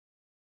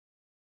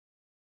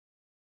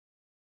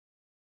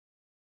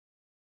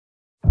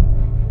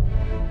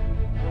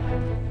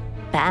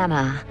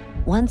Bana,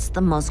 once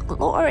the most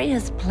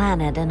glorious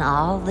planet in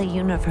all the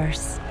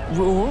universe,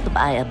 ruled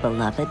by a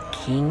beloved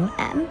king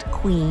and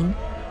queen.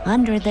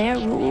 Under their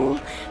rule,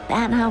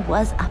 Bana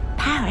was a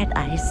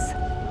paradise.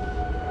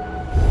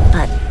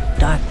 But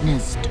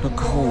darkness took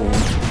hold.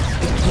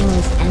 The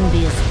king's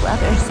envious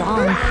brother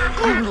Zhong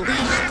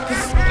unleashed the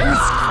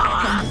space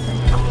kraken.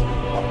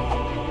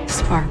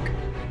 Spark,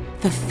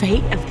 the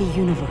fate of the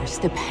universe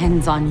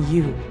depends on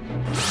you.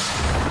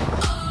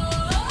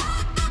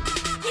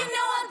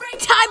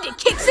 Time to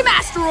kick some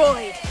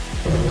asteroid!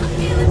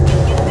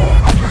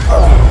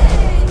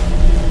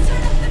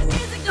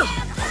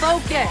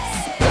 Focus!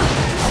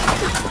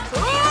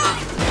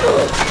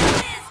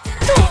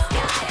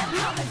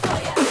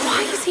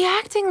 Why is he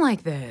acting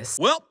like this?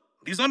 Well,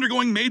 he's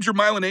undergoing major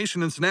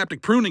myelination and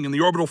synaptic pruning in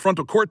the orbital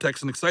frontal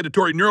cortex and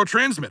excitatory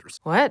neurotransmitters.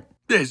 What?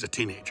 He's a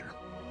teenager.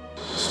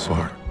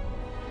 Spark,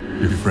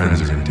 your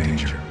friends are in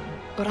danger.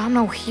 But I'm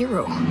no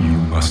hero. You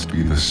must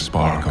be the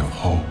spark of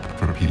hope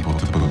for people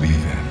to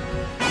believe in.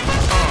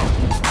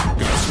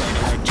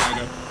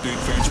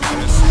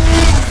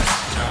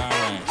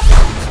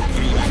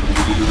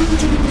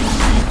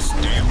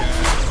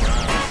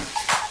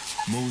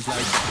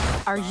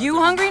 Are you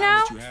hungry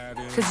now?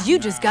 Because you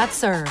just got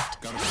served.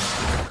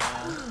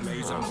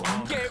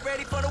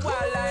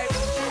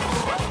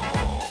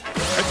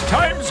 It's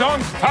time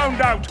Zhong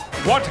found out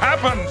what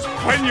happens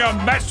when you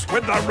mess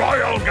with the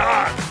royal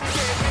guard.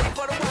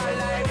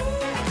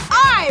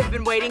 I've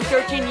been waiting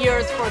 13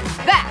 years for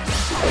that!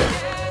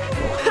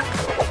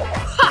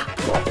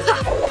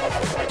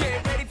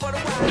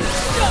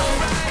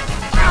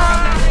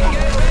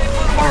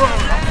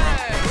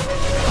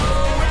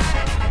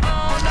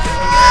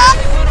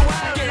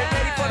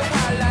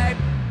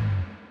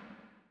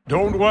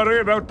 Don't worry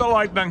about the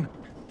lightning.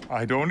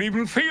 I don't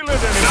even feel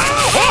it anymore.